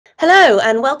Hello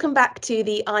and welcome back to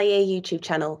the IEA YouTube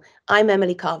channel. I'm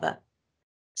Emily Carver.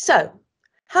 So,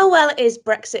 how well is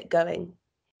Brexit going?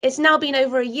 It's now been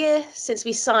over a year since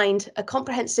we signed a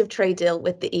comprehensive trade deal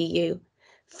with the EU.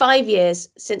 5 years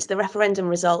since the referendum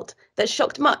result that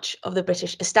shocked much of the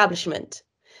British establishment.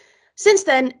 Since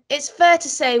then, it's fair to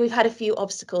say we've had a few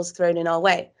obstacles thrown in our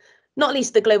way, not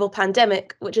least the global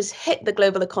pandemic, which has hit the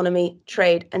global economy,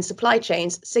 trade and supply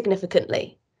chains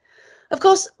significantly. Of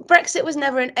course, Brexit was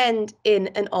never an end in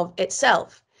and of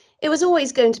itself. It was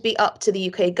always going to be up to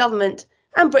the UK government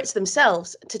and Brits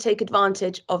themselves to take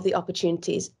advantage of the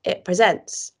opportunities it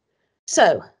presents.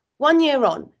 So, 1 year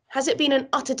on, has it been an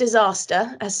utter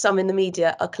disaster, as some in the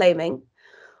media are claiming?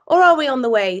 Or are we on the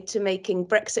way to making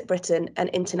Brexit Britain an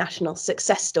international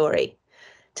success story?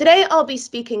 Today, I'll be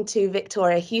speaking to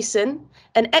Victoria Hewson,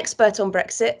 an expert on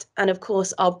Brexit, and of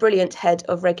course, our brilliant head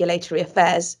of regulatory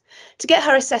affairs, to get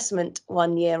her assessment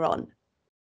 1 year on.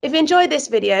 If you enjoyed this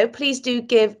video, please do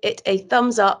give it a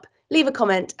thumbs up, leave a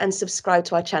comment, and subscribe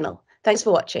to our channel. Thanks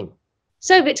for watching.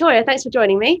 So, Victoria, thanks for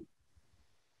joining me.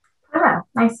 Hello,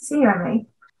 nice to see you, Emily.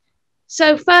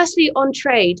 So, firstly, on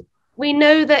trade, we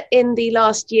know that in the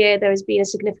last year, there has been a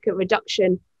significant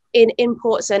reduction in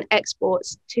imports and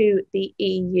exports to the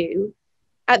EU.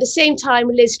 At the same time,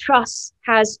 Liz Truss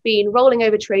has been rolling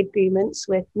over trade agreements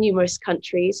with numerous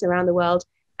countries around the world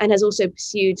and has also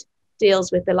pursued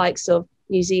deals with the likes of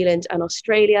New Zealand and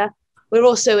Australia. We're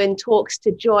also in talks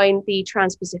to join the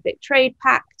Trans-Pacific Trade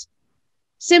Pact.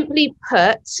 Simply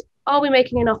put, are we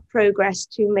making enough progress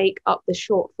to make up the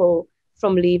shortfall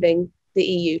from leaving the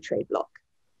EU trade bloc?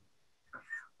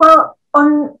 Well,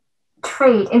 on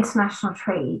trade, international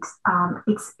trade,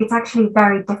 it's actually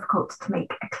very difficult to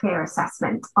make a clear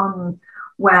assessment on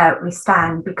where we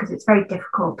stand because it's very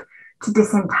difficult to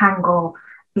disentangle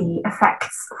the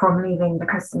effects from leaving the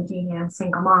customs union and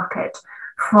single market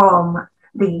from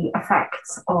the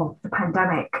effects of the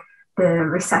pandemic, the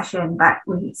recession that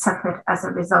we suffered as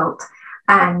a result,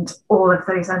 and all of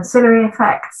those ancillary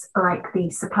effects like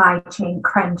the supply chain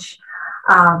crunch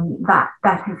that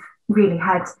have really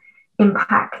had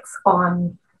impacts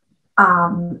on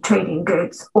trading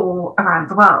goods all around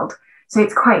the world. So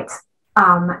it's quite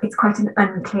an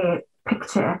unclear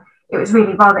picture. It was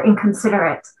really rather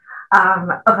inconsiderate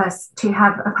of us to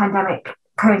have a pandemic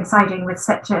coinciding with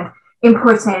such an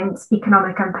important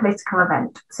economic and political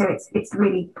event. So it's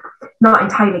really not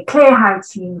entirely clear how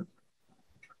to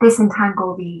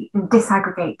disentangle and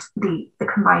disaggregate the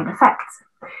combined effects.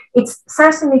 It's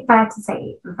certainly fair to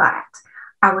say that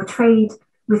our trade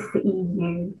with the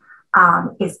EU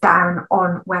is down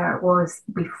on where it was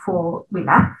before we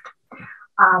left.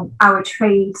 Our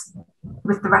trade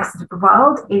with the rest of the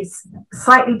world is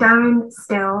slightly down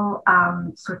still,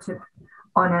 sort of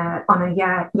on a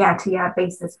year-to-year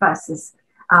basis versus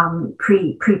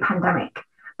pre-pandemic,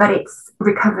 but it's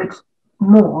recovered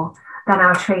more than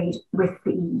our trade with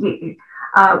the EU,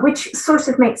 which sort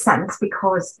of makes sense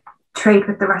because trade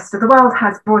with the rest of the world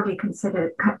has broadly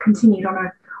continued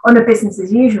on a business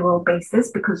as usual basis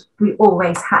because we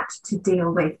always had to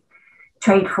deal with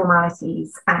trade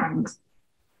formalities and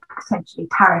potentially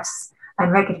tariffs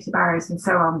and regulatory barriers and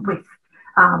so on with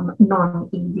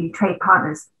non-EU trade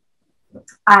partners.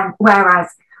 And whereas,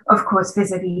 of course,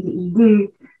 vis-a-vis the EU,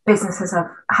 businesses have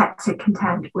had to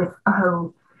contend with a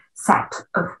whole set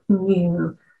of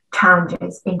new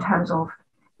challenges in terms of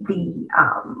the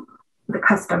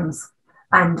customs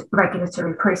and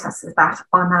regulatory processes that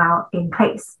are now in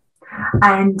place.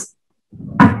 And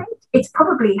I think it's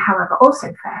probably, however,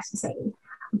 also fair to say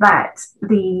that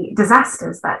the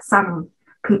disasters that some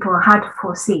people had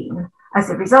foreseen as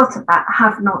a result of that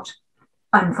have not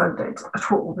unfolded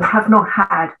at all. We have not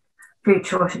had food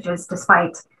shortages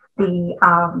despite the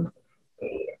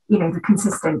the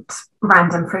consistent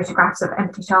random photographs of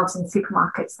empty shelves in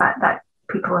supermarkets that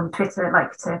people on Twitter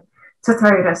like to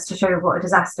throw at us to show what a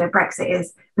disaster Brexit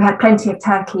is. We had plenty of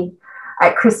turkey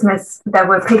at Christmas. There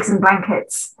were pigs and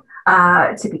blankets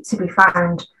to be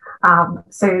found.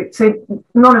 So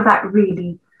none of that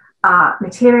really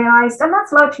materialized, and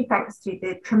that's largely thanks to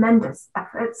the tremendous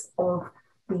efforts of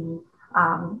the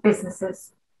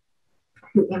businesses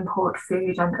who import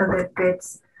food and other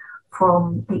goods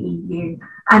from the EU.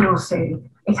 And also,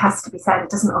 it has to be said,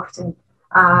 it's not often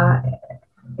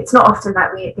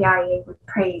that we at the IEA would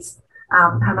praise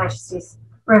Her Majesty's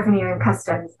Revenue and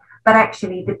Customs, but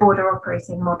actually the border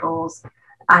operating models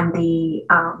and the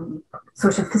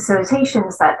sort of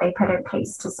facilitations that they put in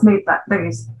place to smooth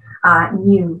those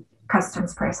new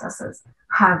customs processes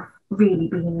have really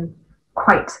been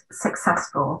quite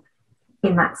successful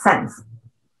in that sense.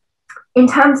 In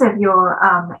terms of your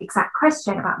exact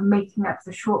question about making up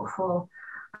the shortfall,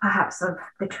 perhaps of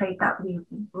the trade that we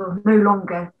will no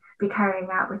longer be carrying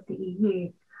out with the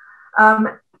EU,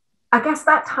 I guess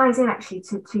that ties in actually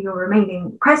to your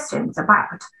remaining questions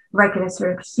about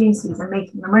regulatory opportunities and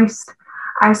making the most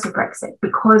out of Brexit,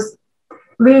 because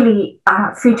really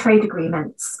free trade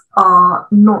agreements are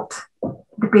not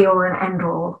the be all and end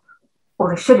all,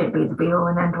 or they shouldn't be the be all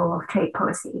and end all of trade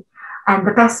policy. And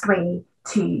the best way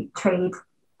to trade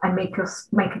and make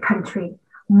a country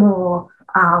more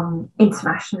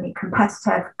internationally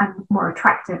competitive and more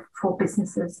attractive for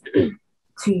businesses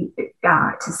to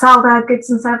sell their goods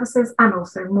and services, and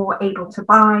also more able to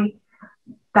buy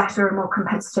better and more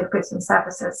competitive goods and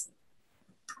services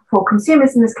for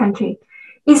consumers in this country,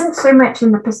 isn't so much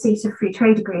in the pursuit of free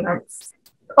trade agreements,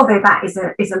 although that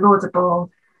is a laudable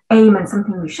aim and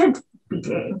something we should be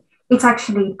doing. It's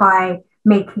actually by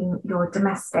making your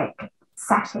domestic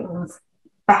settings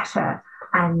better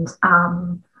and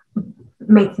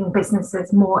making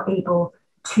businesses more able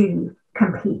to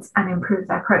compete and improve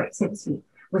their productivity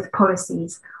with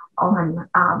policies on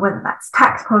whether that's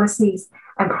tax policies,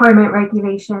 employment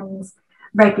regulations,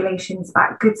 regulations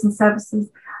about goods and services.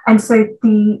 And so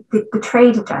the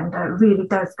trade agenda really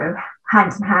does go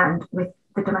hand in hand with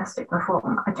the domestic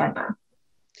reform agenda.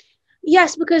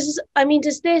 Yes, because I mean,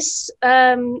 does this,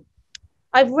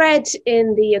 I've read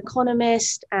in The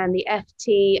Economist and the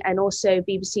FT and also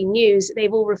BBC News,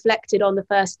 they've all reflected on the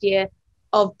first year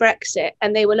of Brexit,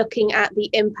 and they were looking at the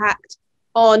impact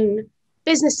on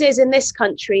businesses in this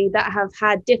country that have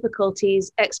had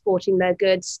difficulties exporting their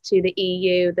goods to the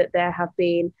EU, that there have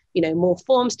been, more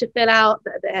forms to fill out,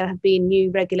 that there have been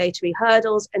new regulatory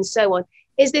hurdles and so on.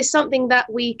 Is this something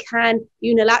that we can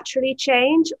unilaterally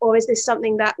change, or is this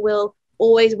something that will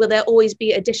there always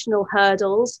be additional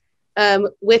hurdles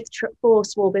for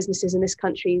small businesses in this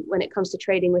country when it comes to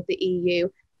trading with the EU?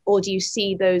 Or do you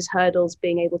see those hurdles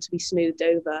being able to be smoothed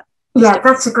over? Yeah,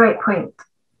 that's a great point.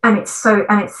 And it's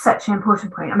such an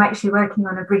important point. I'm actually working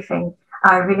on a briefing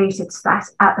related to that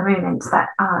at the moment that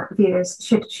viewers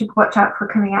should watch out for,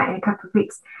 coming out in a couple of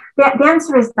weeks. The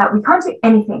answer is that we can't do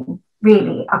anything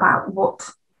really about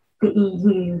what the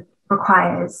EU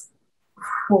requires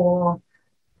for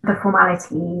the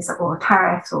formalities or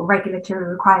tariffs or regulatory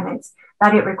requirements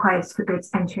that it requires for goods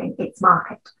entering its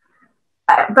market.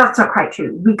 That's not quite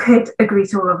true. We could agree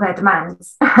to all of their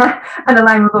demands and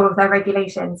align with all of their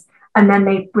regulations, and then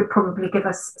they would probably give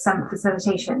us some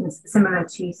facilitations similar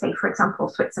to, say, for example,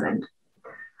 Switzerland.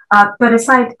 But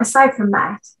aside from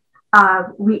that,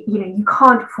 you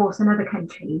can't force another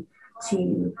country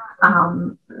to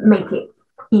make it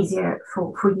easier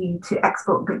for you to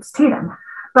export goods to them.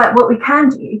 But what we can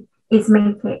do is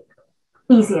make it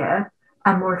easier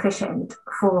and more efficient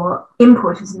for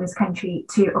importers in this country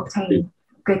to obtain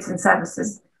goods and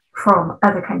services from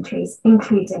other countries,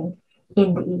 including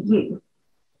in the EU.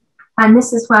 And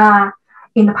this is where,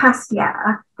 in the past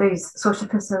year, those sort of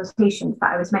facilitations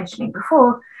that I was mentioning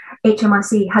before,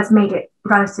 HMRC has made it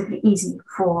relatively easy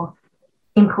for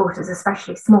importers,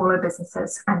 especially smaller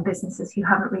businesses and businesses who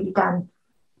haven't really done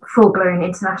full-blown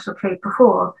international trade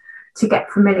before, to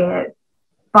get familiar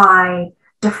by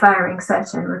deferring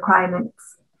certain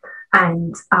requirements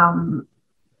and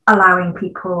allowing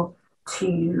people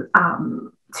to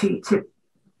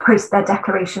post their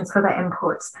declarations for their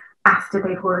imports after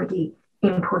they've already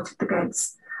imported the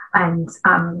goods and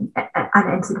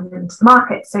entered them into the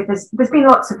market. So there's been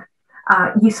lots of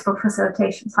useful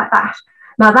facilitations like that.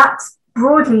 Now that's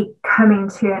broadly coming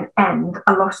to an end.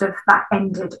 A lot of that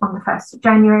ended on the 1st of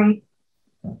January.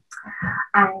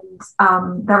 And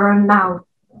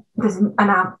there's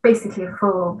now basically a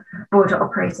full border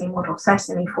operating model,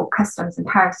 certainly for customs and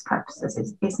tariffs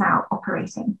purposes, is now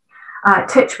operating.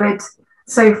 Touchwood,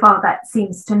 so far that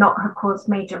seems to not have caused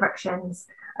major ructions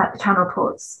at the channel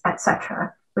ports,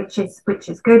 etc., which is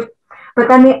good. But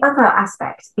then the other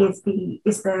aspect is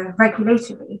the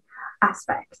regulatory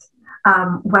aspect,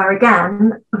 where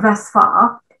again, thus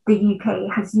far, the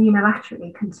UK has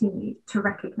unilaterally continued to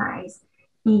recognise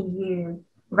EU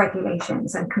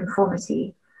regulations and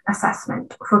conformity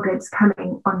assessment for goods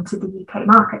coming onto the UK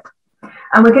market.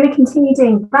 And we're going to continue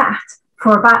doing that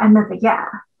for about another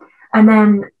year. And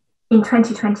then in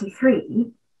 2023,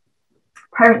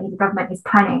 currently the government is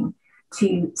planning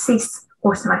to cease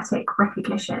automatic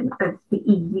recognition of the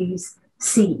EU's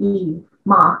CE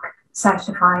mark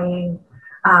certifying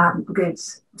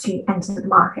goods to enter the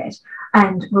market.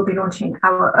 And we'll be launching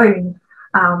our own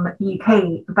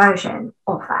UK version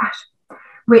of that,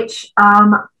 which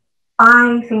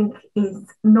I think is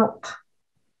not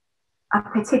a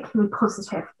particularly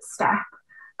positive step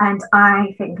and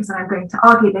I think, because I'm going to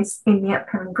argue this in the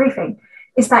upcoming briefing,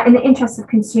 is that in the interest of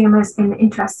consumers, in the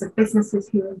interest of businesses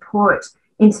who import,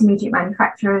 intermediate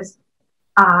manufacturers,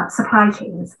 supply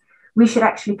chains, we should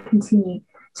actually continue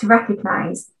to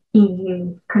recognise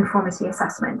EU conformity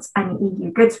assessments and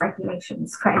EU goods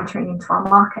regulations for entering into our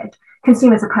market.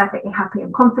 Consumers are perfectly happy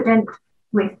and confident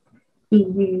with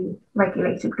EU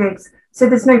regulated goods, so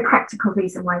there's no practical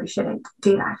reason why we shouldn't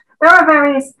do that. There are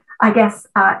various, I guess,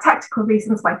 tactical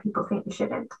reasons why people think we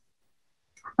shouldn't,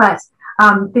 but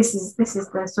this is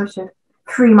the sort of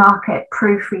free market,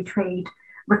 pro-free trade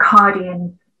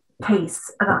Ricardian case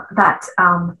that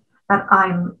I'm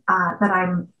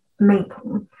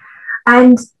making,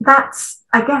 and that's,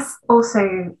 I guess,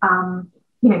 also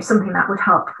something that would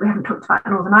help. We haven't talked about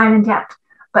Northern Ireland yet,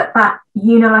 but that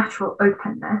unilateral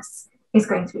openness is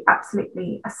going to be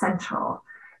absolutely essential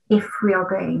if we are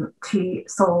going to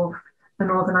solve the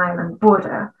Northern Ireland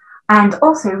border, and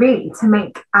also really to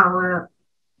make our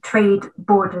trade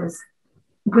borders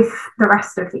with the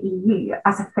rest of the EU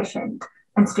as efficient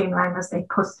and streamlined as they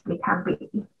possibly can be.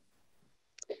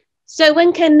 So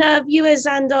when can viewers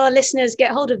and our listeners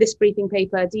get hold of this briefing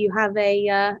paper? Do you have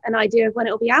an idea of when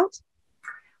it will be out?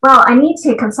 Well, I need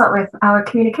to consult with our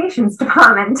communications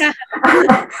department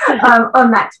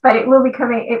on that, but it will be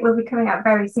coming out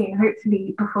very soon,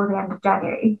 hopefully before the end of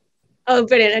January. Oh,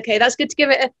 brilliant! Okay, that's good to give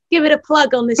it a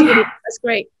plug on this video. That's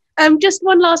great. Just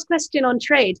one last question on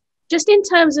trade. Just in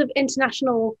terms of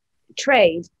international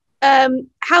trade,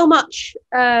 how much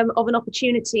of an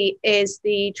opportunity is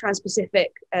the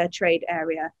Trans-Pacific trade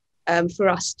area for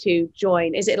us to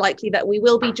join? Is it likely that we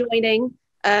will be joining?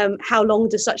 How long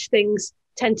do such things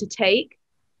tend to take?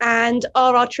 And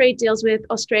are our trade deals with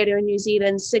Australia and New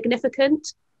Zealand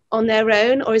significant on their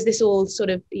own, or is this all sort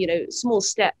of small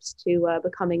steps to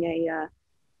becoming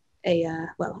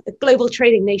a global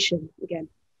trading nation again?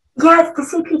 Yes, the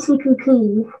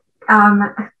CPTPP,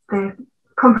 the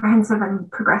Comprehensive and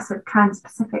Progressive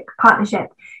Trans-Pacific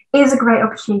Partnership, is a great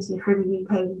opportunity for the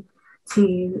UK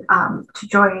to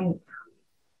join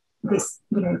this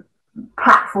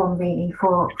platform really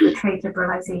for trade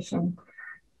liberalisation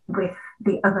with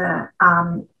the other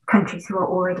countries who are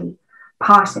already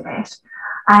part of it,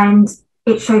 and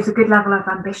it shows a good level of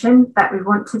ambition that we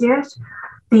want to do it.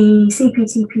 The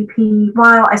CPTPP,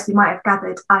 while, as you might have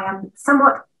gathered, I am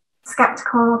somewhat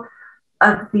sceptical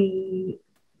of the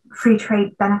free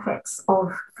trade benefits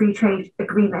of free trade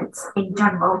agreements in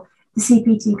general, the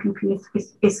CPTPP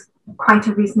is quite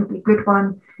a reasonably good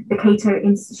one. The Cato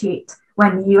Institute,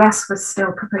 when the US was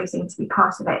still proposing to be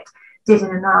part of it, did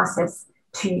an analysis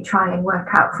to try and work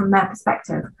out from their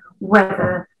perspective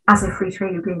whether, as a free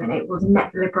trade agreement, it was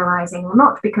net liberalising or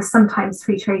not, because sometimes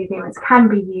free trade agreements can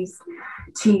be used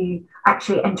to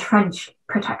actually entrench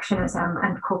protectionism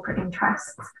and corporate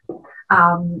interests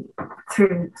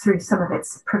through some of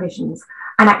its provisions.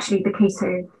 And actually, the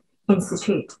Cato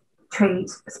Institute trade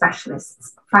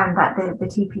specialists found that the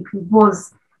TPP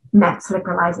was net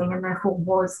liberalising and therefore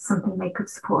was something they could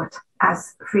support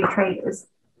as free traders,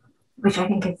 which I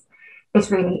think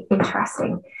is really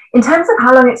interesting. In terms of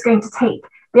how long it's going to take,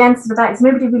 the answer to that is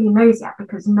nobody really knows yet,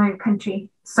 because no country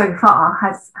so far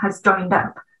has joined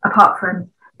up, apart from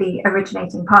the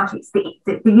originating parties.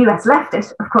 The US left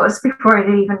it, of course, before it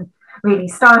even really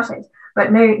started,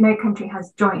 but no country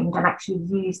has joined and actually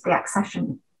used the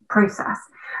accession process.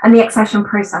 And the accession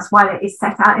process, while it is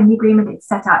set out in the agreement, it's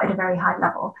set out at a very high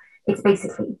level. It's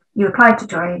basically, you apply to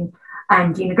join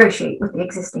and you negotiate with the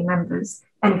existing members,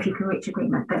 and if you can reach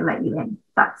agreement, they'll let you in.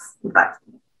 That's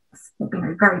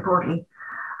very broadly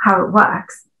how it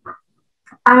works.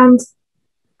 And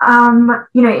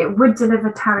it would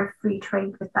deliver tariff-free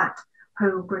trade with that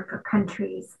whole group of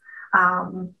countries,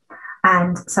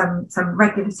 and some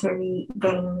regulatory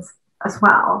gains as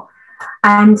well.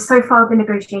 And so far, the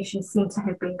negotiations seem to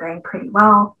have been going pretty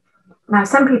well. Now,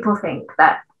 some people think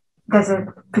that there's a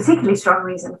particularly strong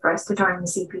reason for us to join the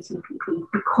CPTPP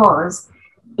because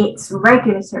its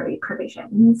regulatory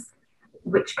provisions,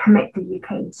 which commit the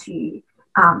UK to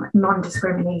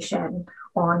non-discrimination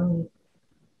on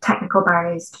technical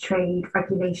barriers to trade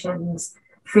regulations,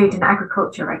 food and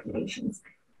agriculture regulations.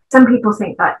 Some people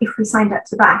think that if we signed up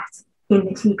to that in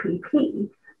the TPP,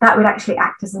 that would actually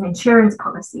act as an insurance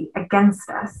policy against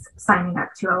us signing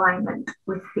up to alignment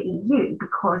with the EU,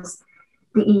 because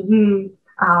the EU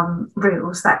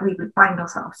rules that we would bind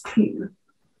ourselves to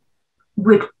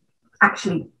would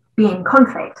actually be in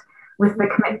conflict with the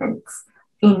commitments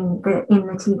in the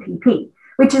TPP,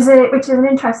 which is an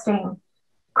interesting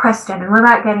question. And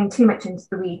without getting too much into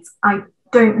the weeds, I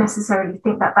don't necessarily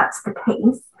think that that's the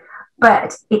case,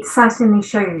 but it certainly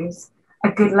shows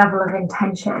a good level of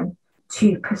intention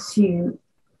to pursue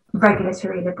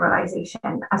regulatory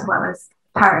liberalisation as well as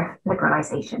tariff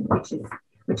liberalisation,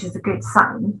 which is a good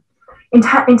sign. In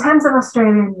terms of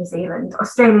Australia and New Zealand,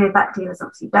 Australia, that deal is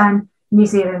obviously done. New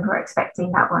Zealand, we're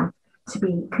expecting that one to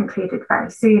be concluded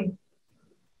very soon.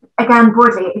 Again,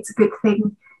 broadly, it's a good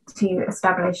thing to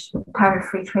establish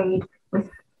tariff-free trade with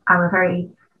our very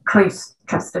close,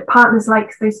 trusted partners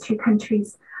like those two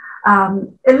countries. A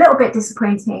little bit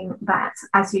disappointing that,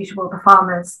 as usual, the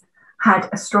farmers had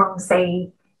a strong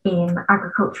say in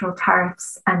agricultural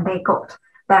tariffs and they got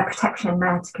their protection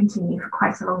there to continue for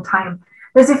quite a long time.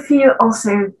 There's a few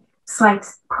also slight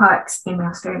quirks in the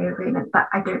Australia agreement that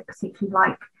I don't particularly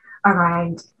like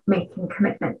around making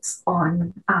commitments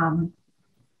on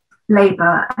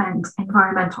labour and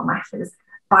environmental matters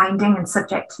binding and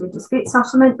subject to dispute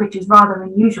settlement, which is rather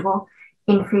unusual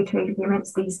in free trade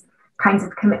agreements. These kinds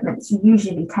of commitments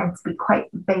usually tend to be quite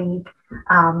vague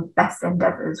best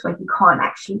endeavours where you can't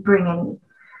actually bring any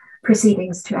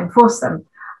proceedings to enforce them.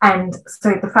 And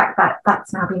so the fact that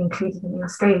that's now been included in the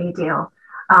Australia deal,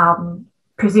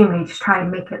 presumably to try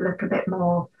and make it look a bit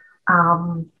more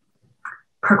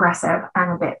progressive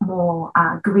and a bit more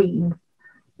green,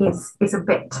 is a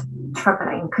bit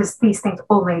troubling, because these things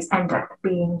always end up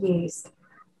being used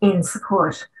in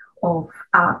support of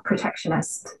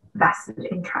protectionist vested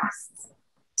interests.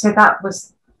 So that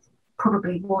was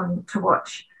probably one to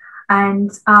watch. And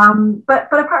but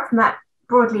apart from that,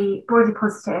 broadly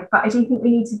positive. But I do think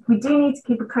we do need to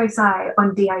keep a close eye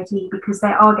on DID, because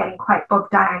they are getting quite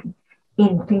bogged down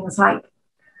in things like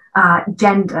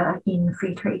gender in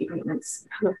free trade agreements,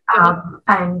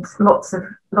 and lots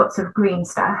of green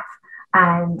stuff.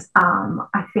 And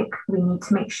I think we need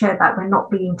to make sure that we're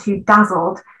not being too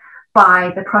dazzled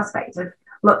by the prospect of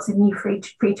lots of new free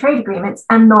trade agreements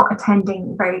and not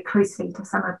attending very closely to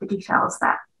some of the details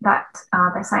that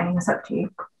they're signing us up to.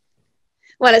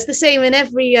 Well, it's the same in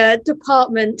every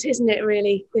department, isn't it,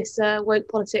 really? This woke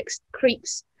politics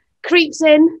creeps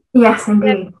in. Yes,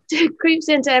 indeed. Creeps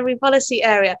into every policy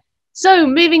area. So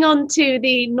moving on to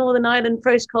the Northern Ireland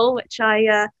Protocol, which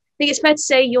I think it's fair to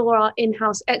say you're our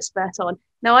in-house expert on.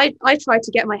 Now, I try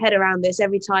to get my head around this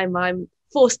every time I'm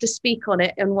forced to speak on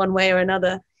it in one way or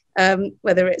another,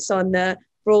 whether it's on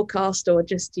broadcast or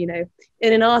just, in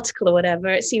an article or whatever.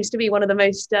 It seems to be one of the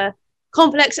most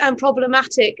complex and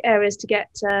problematic areas to get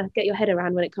your head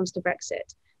around when it comes to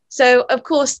Brexit. So, of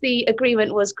course, the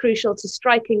agreement was crucial to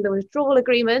striking the withdrawal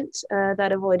agreement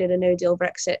that avoided a no-deal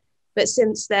Brexit. But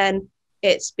since then,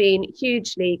 it's been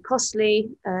hugely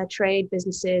costly. Trade,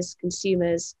 businesses,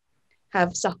 consumers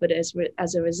have suffered as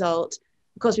a result.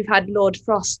 Of course, we've had Lord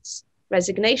Frost's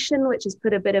resignation, which has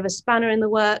put a bit of a spanner in the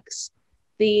works.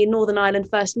 The Northern Ireland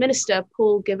First Minister,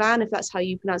 Paul Givan, if that's how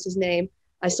you pronounce his name,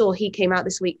 I saw he came out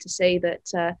this week to say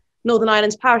that Northern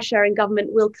Ireland's power sharing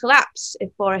government will collapse if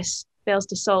Boris fails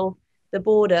to solve the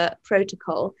border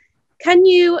protocol. Can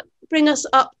you bring us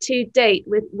up to date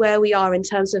with where we are in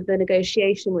terms of the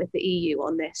negotiation with the EU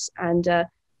on this, and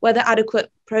whether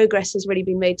adequate progress has really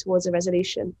been made towards a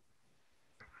resolution?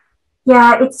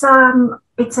 Yeah, it's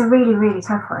a really, really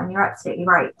tough one. You're absolutely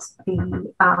right.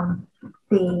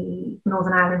 The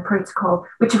Northern Ireland Protocol,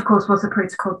 which of course was a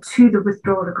protocol to the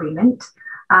withdrawal agreement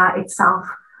itself,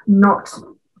 not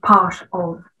part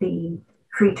of the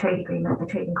free trade agreement, the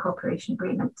trading cooperation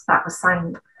agreement that was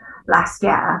signed last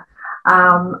year.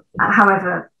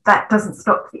 However, that doesn't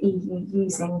stop the EU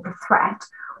using the threat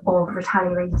of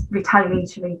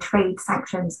retaliatory trade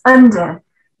sanctions under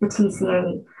the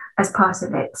TCA as part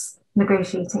of its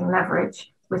negotiating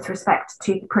leverage with respect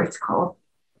to the protocol,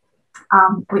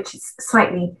 which is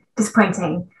slightly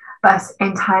disappointing, but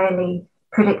entirely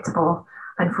predictable,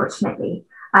 unfortunately.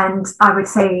 And I would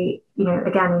say,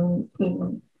 again,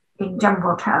 in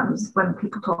general terms, when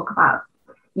people talk about,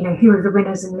 who are the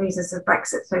winners and losers of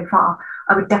Brexit so far,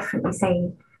 I would definitely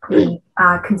say the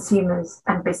consumers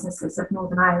and businesses of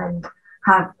Northern Ireland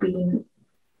have been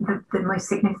the most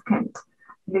significant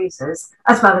losers,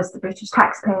 as well as the British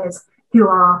taxpayers, who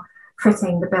are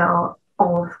footing the bill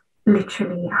of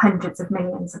literally hundreds of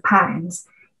millions of pounds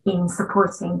in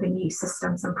supporting the new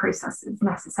systems and processes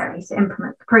necessary to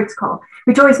implement the protocol,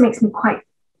 which always makes me quite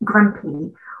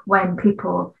grumpy when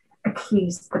people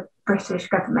accuse the British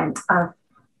government of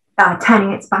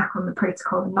turning its back on the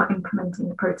protocol and not implementing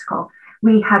the protocol.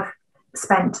 We have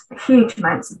spent huge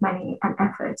amounts of money and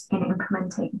effort in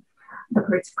implementing the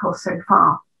protocol so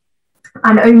far,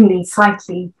 and only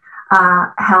slightly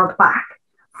held back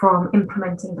from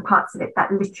implementing the parts of it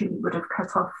that literally would have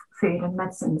cut off food and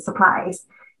medicine supplies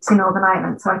to Northern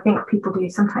Ireland. So I think people do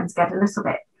sometimes get a little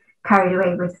bit carried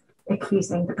away with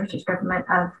accusing the British government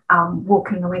of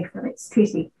walking away from its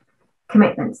treaty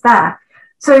commitments there.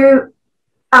 So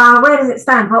where does it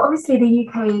stand? Well, obviously the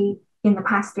UK in the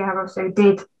past year or so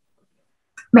did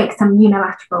make some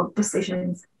unilateral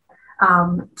decisions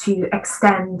to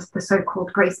extend the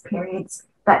so-called grace periods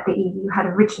that the EU had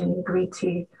originally agreed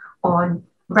to on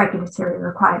regulatory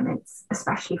requirements,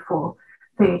 especially for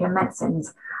food and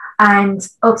medicines. And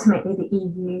ultimately the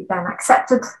EU then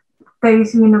accepted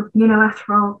those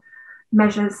unilateral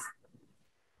measures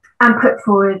and put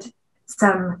forward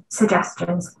some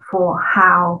suggestions for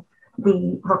how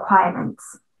the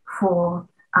requirements for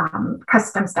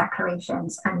customs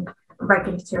declarations and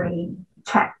regulatory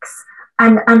checks,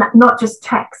 and not just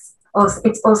checks,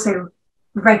 it's also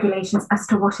regulations as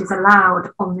to what is allowed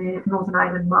on the Northern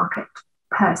Ireland market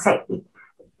per se.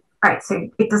 Right, so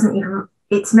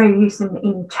it's no use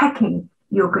in checking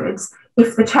your goods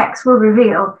if the checks will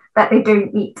reveal that they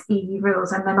don't meet EU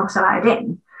rules and they're not allowed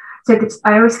in. So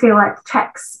I always feel like the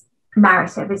checks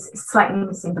narrative is slightly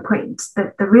missing the point.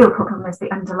 The real problem is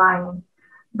the underlying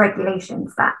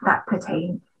regulations that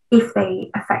pertain if they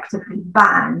effectively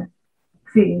ban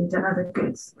food and other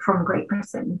goods from Great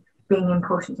Britain being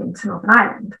imported into Northern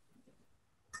Ireland.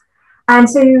 And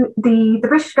so the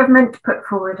British government put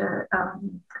forward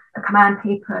a command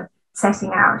paper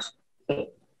setting out the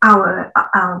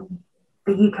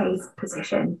UK's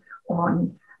position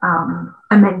on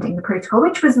amending the protocol,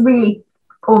 which was really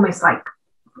almost like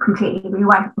completely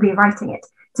rewriting it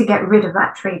to get rid of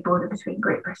that trade border between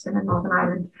Great Britain and Northern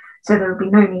Ireland. So there would be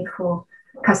no need for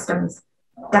customs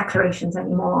declarations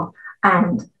anymore,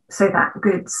 and so that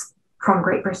goods from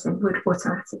Great Britain would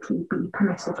automatically be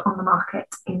permitted on the market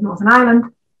in Northern Ireland.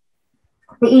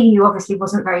 The EU obviously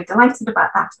wasn't very delighted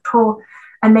about that at all,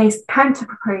 and they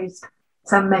counter-proposed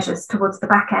some measures towards the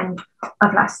back end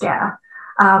of last year,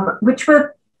 which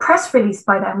were press released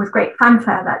by them with great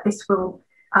fanfare that this will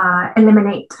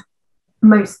eliminate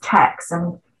most checks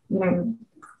and, you know,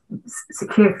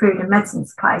 secure food and medicine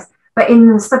supplies. But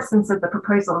in the substance of the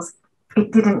proposals,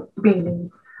 it didn't really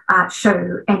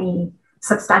show any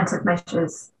substantive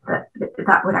measures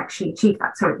that would actually achieve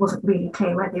that. So it wasn't really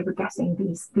clear where they were getting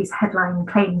these headline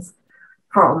claims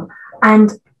from.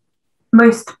 And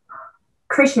most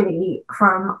crucially,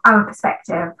 from our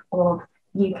perspective of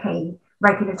UK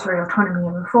regulatory autonomy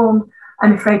and reform,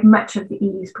 I'm afraid much of the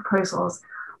EU's proposals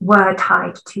were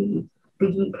tied to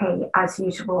the UK, as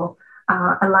usual,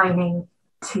 aligning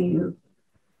to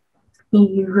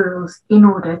EU rules in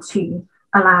order to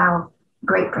allow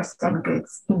Great Britain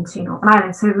goods into Northern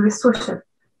Ireland. So we were sort of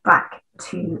back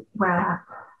to where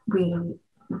we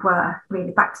were,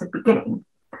 really back to the beginning.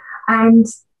 And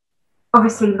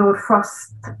obviously Lord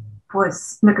Frost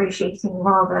was negotiating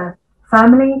rather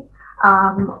firmly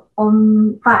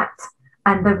on that.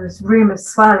 And there was rumours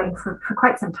swirling for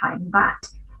quite some time that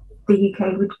the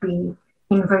UK would be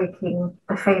invoking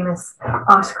the famous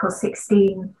Article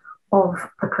 16 of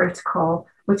the protocol,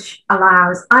 which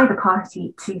allows either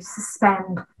party to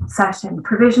suspend certain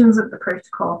provisions of the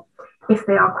protocol if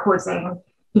they are causing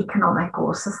economic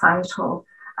or societal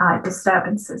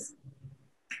disturbances.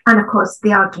 And of course,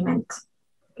 the argument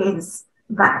is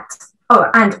that,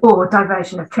 or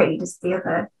diversion of trade is the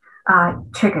other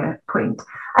trigger point.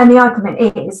 And the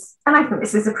argument is, and I think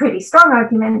this is a pretty strong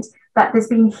argument, that there's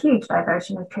been huge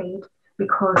diversion of trade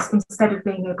because instead of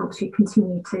being able to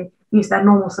continue to use their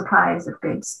normal supplies of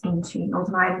goods into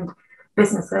Northern Ireland,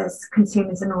 businesses,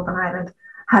 consumers in Northern Ireland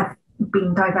have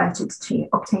been diverted to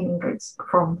obtaining goods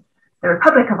from the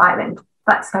Republic of Ireland.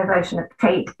 That's diversion of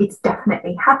trade. It's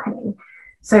definitely happening.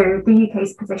 So the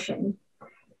UK's position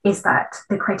is that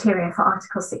the criteria for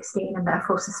Article 16 and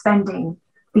therefore suspending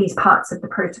these parts of the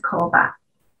protocol that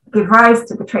give rise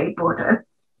to the trade border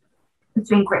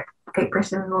between Great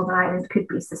Britain and Northern Ireland could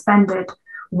be suspended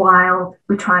while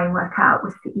we try and work out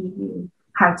with the EU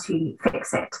how to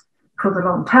fix it for the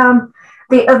long term.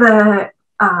 The other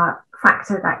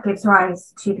factor that gives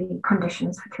rise to the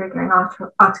conditions for triggering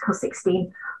Article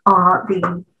 16 are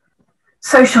the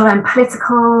social and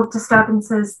political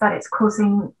disturbances that it's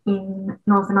causing in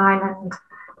Northern Ireland.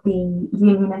 The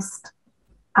unionist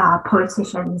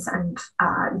politicians and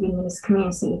unionist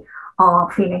community are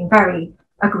feeling very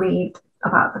aggrieved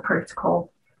about the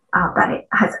protocol, that it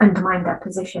has undermined their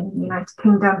position in the United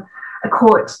Kingdom. A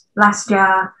court last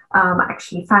year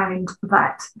actually found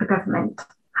that the government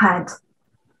had,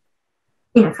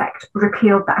 in effect,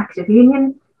 repealed the Act of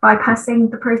Union by passing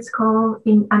the protocol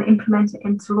and implement it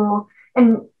into law.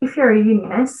 And if you're a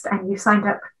unionist and you signed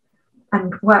up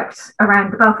and worked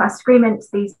around the Belfast Agreement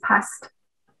these past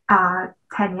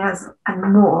 10 years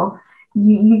and more,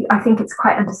 I think it's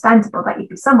quite understandable that you'd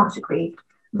be somewhat aggrieved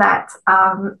that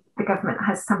the government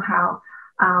has somehow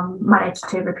managed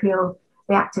to repeal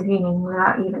the Act of Union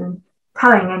without even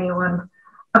telling anyone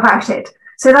about it.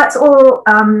 So that's all,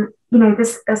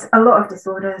 there's a lot of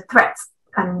disorder, threats,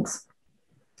 and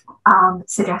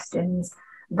suggestions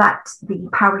that the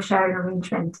power sharing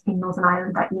arrangement in Northern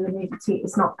Ireland that you alluded to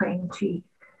is not going to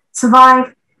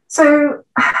survive. So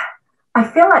I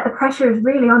feel like the pressure is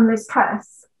really on Liz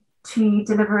Truss to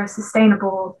deliver a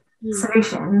sustainable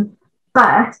solution,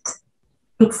 but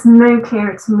it's no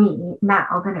clearer to me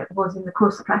now than it was in the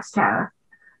course of last year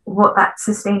what that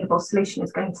sustainable solution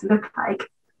is going to look like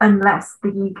unless the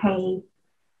UK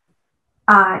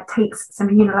takes some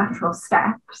unilateral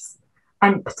steps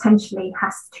and potentially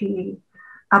has to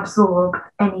absorb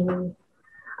any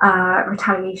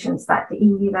retaliations that the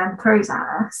EU then throws at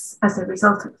us as a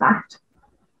result of that,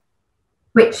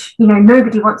 which,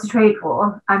 nobody wants a trade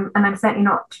war. And I'm certainly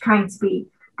not trying to be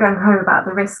gung-ho about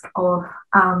the risk of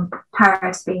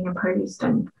tariffs being imposed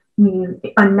and new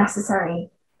unnecessary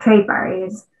trade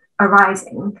barriers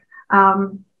arising.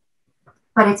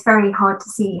 But it's very hard to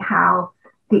see how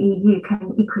the EU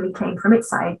can equally claim from its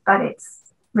side that it's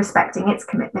respecting its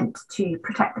commitment to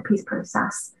protect the peace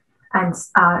process and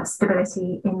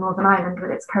stability in Northern Ireland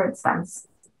with its current stance.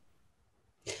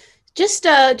 Just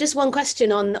one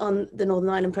question on the Northern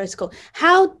Ireland Protocol.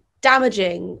 How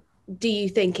damaging do you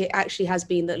think it actually has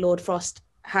been that Lord Frost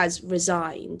has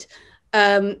resigned?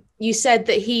 You said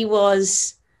that he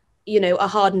was, a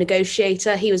hard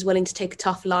negotiator. He was willing to take a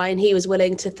tough line. He was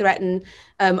willing to threaten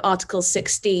Article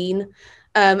 16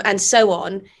 and so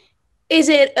on.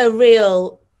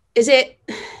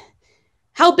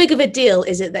 How big of a deal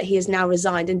is it that he has now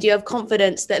resigned? And do you have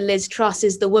confidence that Liz Truss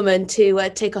is the woman to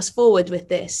take us forward with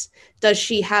this? Does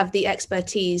she have the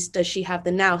expertise? Does she have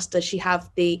the nous? Does she have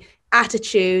the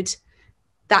attitude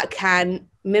that can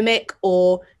mimic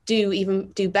or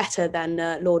do better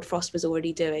than Lord Frost was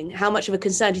already doing? How much of a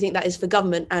concern do you think that is for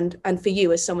government and for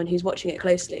you as someone who's watching it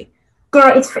closely?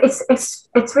 Yeah,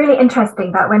 it's really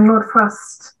interesting that when Lord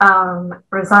Frost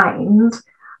resigned,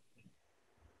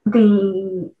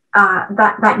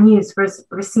 that news was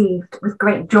received with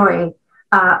great joy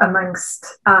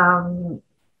amongst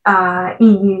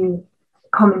EU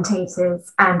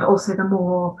commentators and also the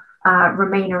more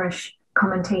Remainerish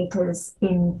commentators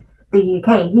in the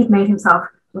UK. He'd made himself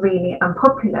really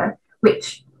unpopular,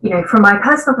 which, from my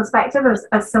personal perspective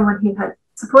as someone who had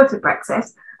supported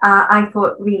Brexit, I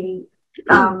thought really,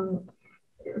 to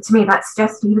me, that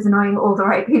suggested he was annoying all the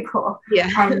right people. Yeah.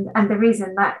 And the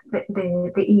reason that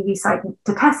the EU side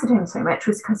detested him so much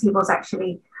was because he was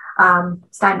actually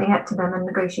standing up to them and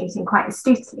negotiating quite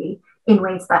astutely in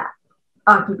ways that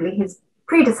arguably his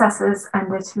predecessors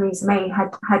under Theresa May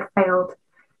had failed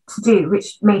to do,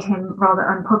 which made him rather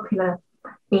unpopular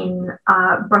in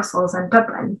Brussels and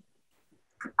Dublin.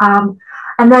 And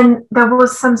then there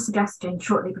was some suggestion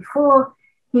shortly before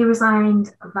he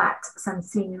resigned that some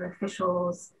senior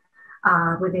officials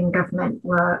within government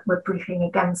were briefing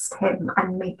against him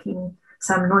and making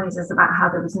some noises about how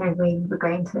there was no way we were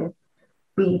going to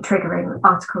be triggering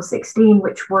Article 16,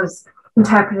 which was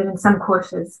interpreted in some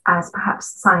quarters as perhaps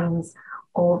signs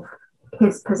of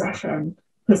his position,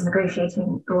 his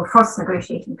negotiating or Frost's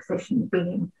negotiating position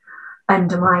being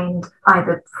undermined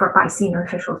either by senior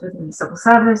officials within the civil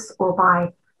service or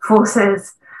by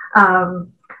forces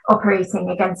operating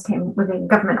against him within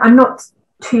government. I'm not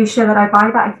too sure that I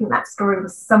buy that. I think that story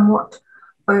was somewhat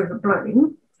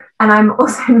overblown. And I'm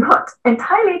also not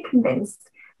entirely convinced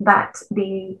that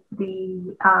the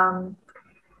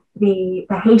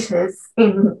haters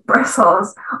in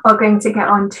Brussels are going to get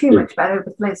on too much better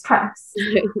with Liz Truss,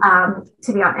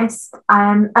 to be honest.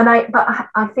 But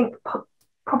I think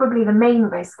probably the main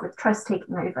risk with Truss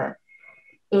taking over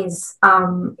is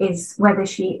whether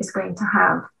she is going to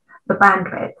have the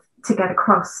bandwidth to get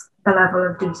across the level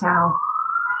of detail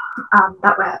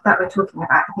that we're talking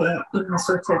about here in the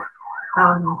sort of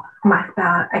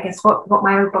I guess what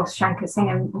my old boss Shankar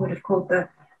Singh would have called the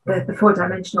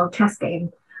four-dimensional chess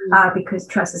game, because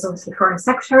Truss is obviously Foreign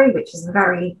Secretary, which is a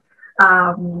very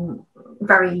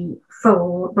very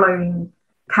full-blown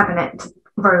cabinet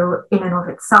role in and of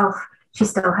itself. She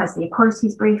still has the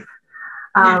equalities brief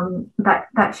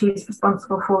that she's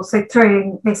responsible for. So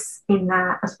throwing this in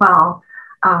there as well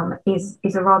is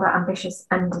a rather ambitious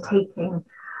undertaking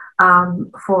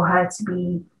for her to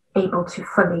be able to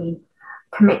fully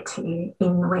commit to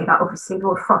in the way that obviously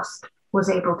Lord Frost was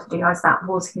able to do, as that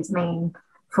was his main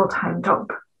full-time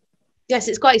job. Yes,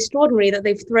 it's quite extraordinary that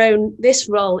they've thrown this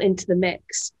role into the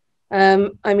mix.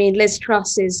 I mean, Liz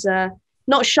Truss is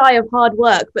not shy of hard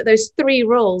work, but those three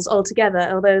roles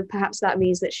altogether, although perhaps that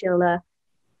means that she'll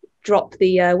drop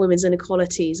the women's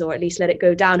inequalities, or at least let it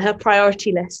go down her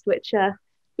priority list, which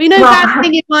we know bad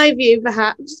thing in my view,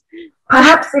 perhaps.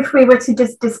 Perhaps if we were to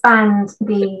just disband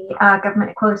the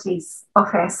Government Equalities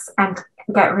Office and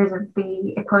get rid of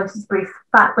the Equalities Brief,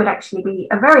 that would actually be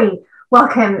a very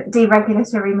welcome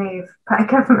deregulatory move by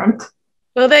government.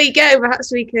 Well, there you go.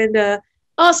 Perhaps we can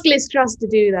ask Liz Truss to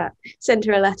do that. Send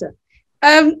her a letter.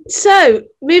 So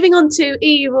moving on to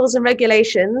EU rules and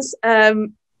regulations.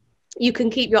 You can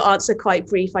keep your answer quite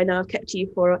brief. I know I've kept you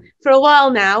for a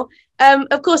while now.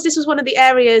 Of course, this was one of the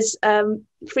areas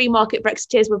free market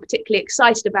Brexiteers were particularly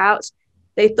excited about.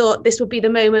 They thought this would be the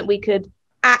moment we could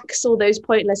axe all those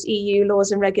pointless EU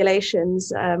laws and regulations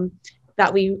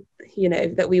that we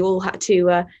all had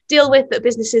to deal with, that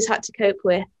businesses had to cope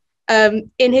with.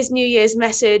 In his New Year's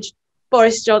message,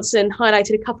 Boris Johnson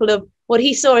highlighted a couple of what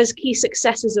he saw as key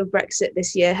successes of Brexit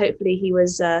this year. Hopefully they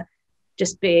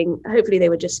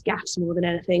were just gaffes more than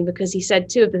anything, because he said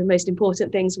two of the most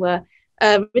important things were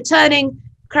returning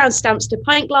crown stamps to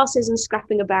pint glasses and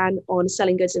scrapping a ban on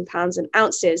selling goods in pounds and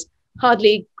ounces.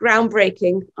 Hardly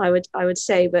groundbreaking, I would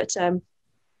say, but of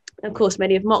course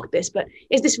many have mocked this. But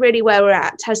is this really where we're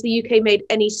at? Has the UK made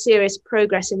any serious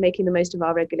progress in making the most of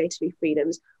our regulatory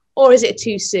freedoms? Or is it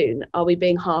too soon? Are we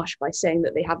being harsh by saying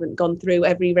that they haven't gone through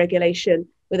every regulation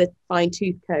with a fine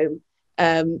tooth comb?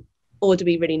 Or do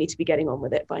we really need to be getting on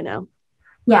with it by now?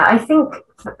 Yeah, I think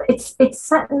it's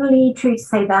certainly true to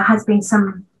say there has been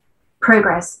some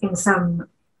progress in some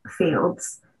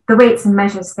fields. The weights and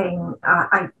measures thing,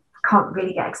 I can't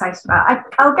really get excited about.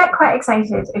 I'll get quite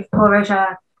excited if Paul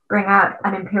Roger bring out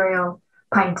an imperial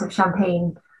pint of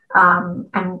champagne,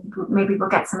 and maybe we'll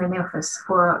get some in the office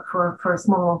for a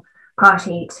small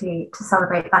party to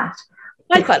celebrate that.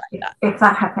 I quite like that if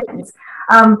that happens.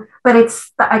 But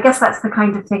I guess that's the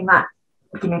kind of thing that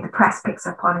the press picks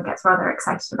up on and gets rather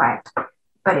excited about,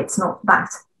 but it's not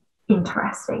that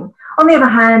interesting. On the other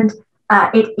hand,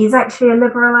 it is actually a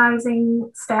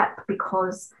liberalising step,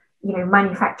 because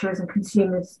manufacturers and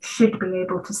consumers should be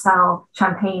able to sell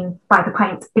champagne by the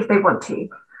pint if they want to.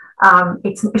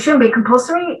 It shouldn't be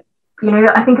compulsory.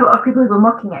 I think a lot of people who are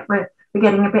mocking it were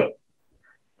getting a bit,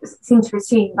 seem to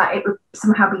assume that it would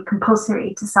somehow be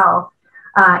compulsory to sell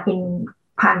in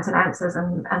pounds and ounces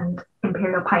and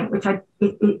imperial pint, which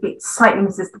it slightly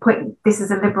misses the point. This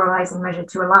is a liberalising measure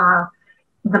to allow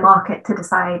the market to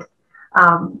decide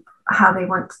how they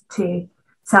want to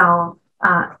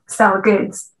sell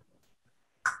goods.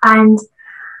 And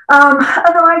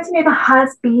otherwise, there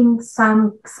has been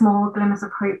some small glimmers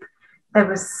of hope. There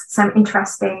was some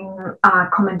interesting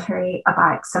commentary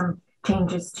about some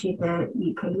changes to the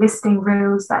UK listing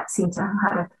rules that seem to have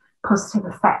had a positive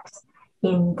effect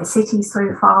in the city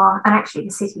so far. And actually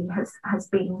the city has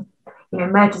been,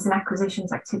 mergers and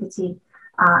acquisitions activity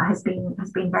has been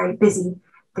very busy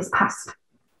this past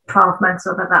 12 months,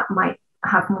 although that might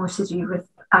have more to do with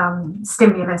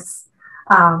stimulus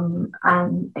and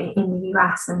in the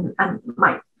US and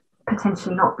might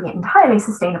potentially not be entirely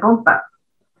sustainable. But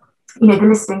the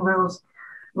listing rules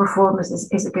reform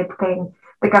is a good thing.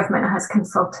 The government has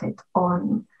consulted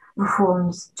on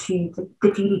reforms to the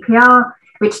GDPR,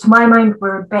 which to my mind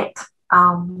were a bit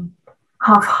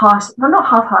half-hearted. Well, not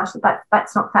half-hearted,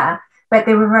 that's not fair, but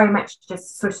they were very much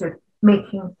just sort of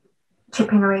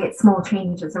chipping away at small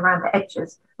changes around the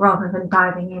edges, rather than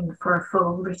diving in for a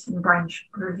full written branch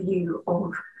review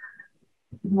of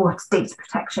what data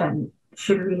protection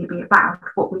should really be about,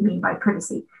 what we mean by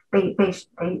privacy. They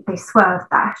swerved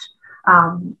that,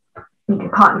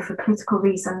 partly for political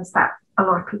reasons, that a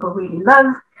lot of people really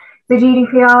love the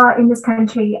GDPR in this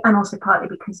country, and also partly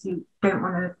because they don't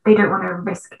want to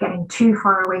risk getting too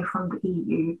far away from the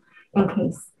EU in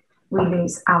case we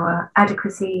lose our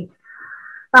adequacy.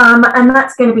 And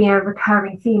that's going to be a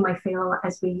recurring theme, I feel,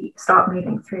 as we start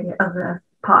moving through the other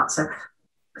parts of,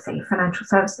 say, financial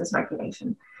services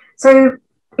regulation. So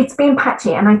it's been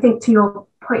patchy, and I think to your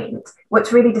point,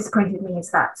 what's really disappointed me is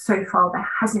that so far there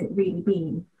hasn't really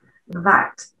been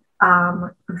that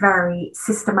very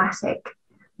systematic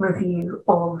review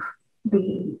of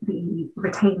the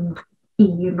retained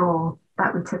EU law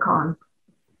that we took on.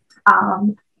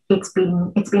 It's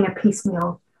been a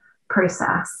piecemeal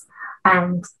process,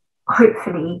 and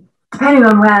hopefully, depending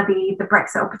on where the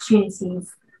Brexit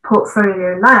opportunities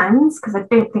portfolio lands, because I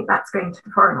don't think that's going to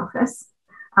the Foreign Office,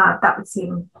 that would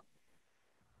seem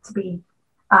to be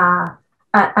an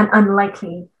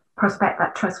unlikely prospect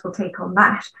that Truss will take on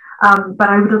that. But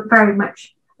I would very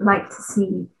much like to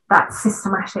see that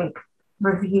systematic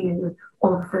review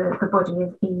of the body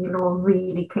of EU law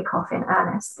really kick off in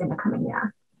earnest in the coming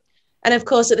year. And of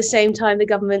course, at the same time, the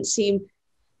government seem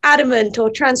adamant or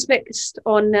transfixed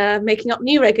on making up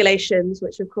new regulations,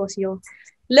 which of course you're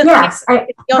looking at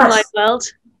the online world.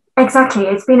 Exactly.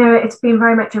 It's been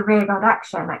very much a rearguard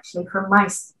action, actually, from my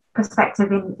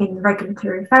perspective in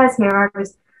regulatory affairs here. I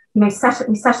was, we set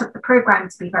up the programme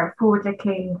to be very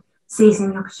forward-looking,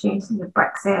 seizing the opportunities of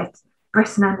Brexit,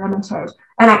 Britain Unlimited,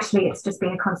 and actually it's just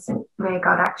been a constant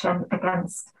rearguard action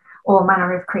against all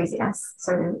manner of craziness.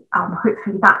 So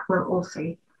hopefully that will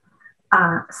also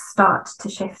start to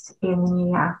shift in the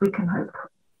new year. We can hope.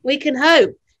 We can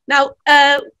hope. Now,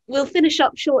 we'll finish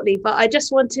up shortly, but I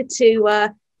just wanted to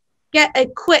get a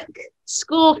quick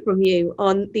score from you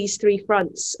on these three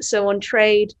fronts. So on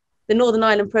trade, the Northern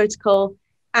Ireland Protocol,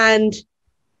 and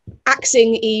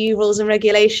axing EU rules and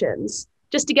regulations,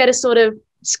 just to get a sort of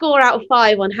score out of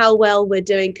 5 on how well we're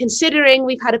doing, considering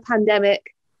we've had a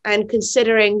pandemic and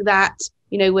considering that,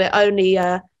 we're only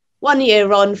 1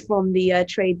 year on from the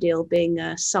trade deal being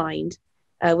signed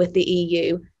with the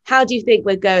EU. How do you think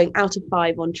we're going out of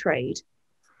 5 on trade?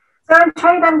 So on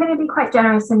trade, I'm going to be quite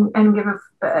generous and give a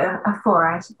 4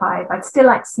 out of 5. I'd still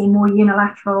like to see more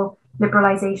unilateral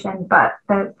liberalisation, but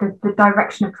the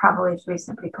direction of travel is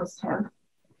reasonably positive.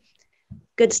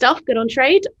 Good stuff. Good on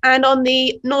trade. And on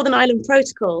the Northern Ireland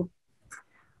Protocol?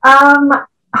 I'm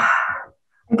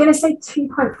going to say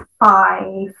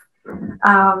 2.5.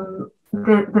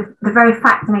 The very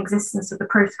fact and existence of the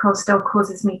protocol still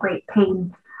causes me great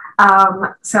pain.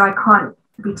 So I can't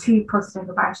be too positive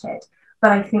about it.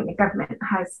 But I think the government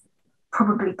has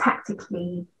probably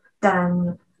tactically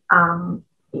done,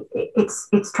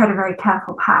 it's tread a very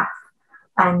careful path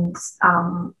and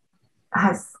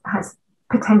has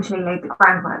potentially laid the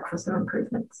groundwork for some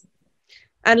improvements.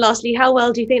 And lastly, how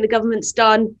well do you think the government's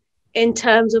done in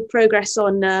terms of progress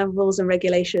on rules and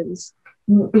regulations?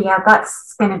 Yeah,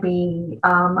 that's going to be,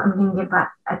 I'm going to give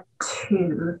that a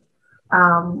 2.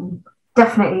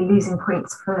 Definitely losing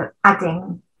points for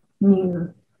adding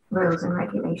new rules and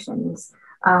regulations.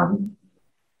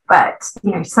 But,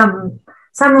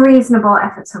 some reasonable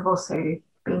efforts have also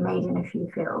been made in a few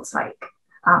fields, like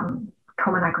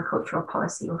common agricultural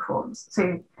policy reforms.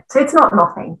 So it's not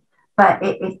nothing, but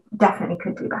it definitely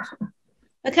could do better.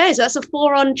 Okay, so that's a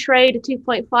 4 on trade, a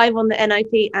 2.5 on the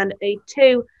NIP, and a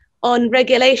 2 on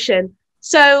regulation.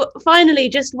 So finally,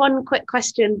 just one quick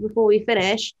question before we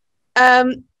finish.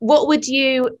 What would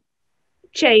you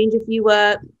change if you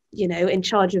were, in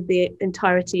charge of the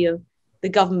entirety of the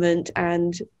government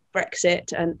and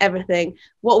Brexit and everything?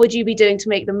 What would you be doing to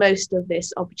make the most of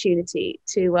this opportunity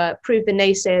to prove the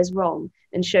naysayers wrong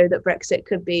and show that Brexit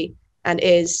could be and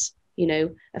is,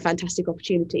 a fantastic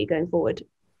opportunity going forward?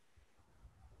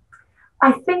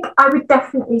 I think I would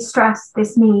definitely stress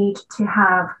this need to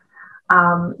have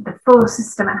the full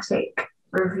systematic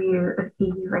review of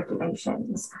EU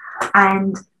regulations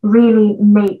and really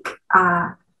make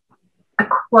a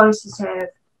qualitative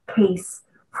case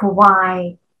for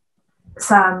why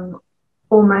some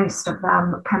or most of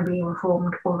them can be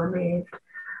reformed or removed,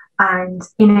 and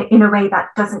in a way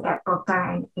that doesn't get bogged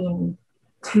down in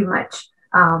too much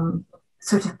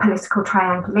sort of political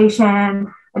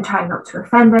triangulation and trying not to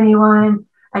offend anyone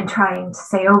and trying to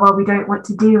say, oh well, we don't want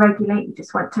to deregulate, we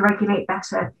just want to regulate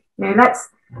better. Let's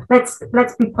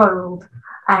be bold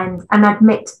and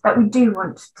admit that we do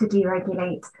want to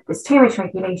deregulate. There's too much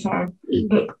regulation.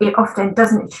 It often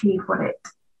doesn't achieve what it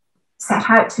set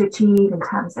out to achieve in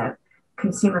terms of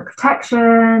consumer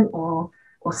protection or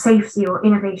safety or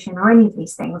innovation or any of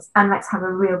these things. And let's have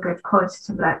a real good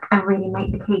qualitative look and really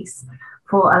make the case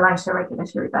for a lighter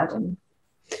regulatory burden.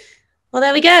 Well,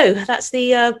 there we go. That's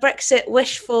the Brexit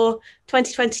wish for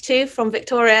 2022 from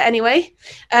Victoria anyway,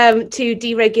 to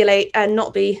deregulate and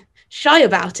not be shy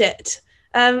about it.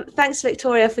 Thanks,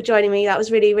 Victoria, for joining me. That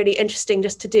was really, really interesting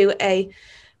just to do a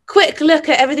quick look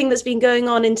at everything that's been going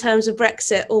on in terms of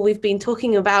Brexit. All we've been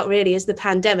talking about really is the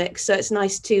pandemic. So it's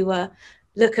nice to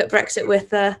look at Brexit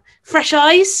with fresh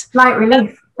eyes. Light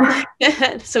relief.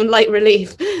 Some light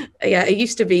relief. Yeah, it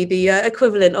used to be the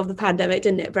equivalent of the pandemic,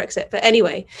 didn't it, Brexit? But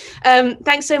anyway,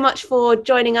 thanks so much for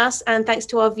joining us, and thanks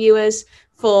to our viewers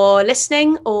for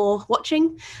listening or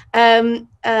watching.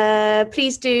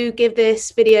 Please do give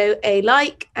this video a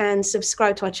like and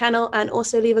subscribe to our channel, and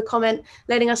also leave a comment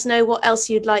letting us know what else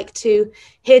you'd like to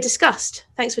hear discussed.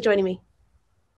 Thanks for joining me.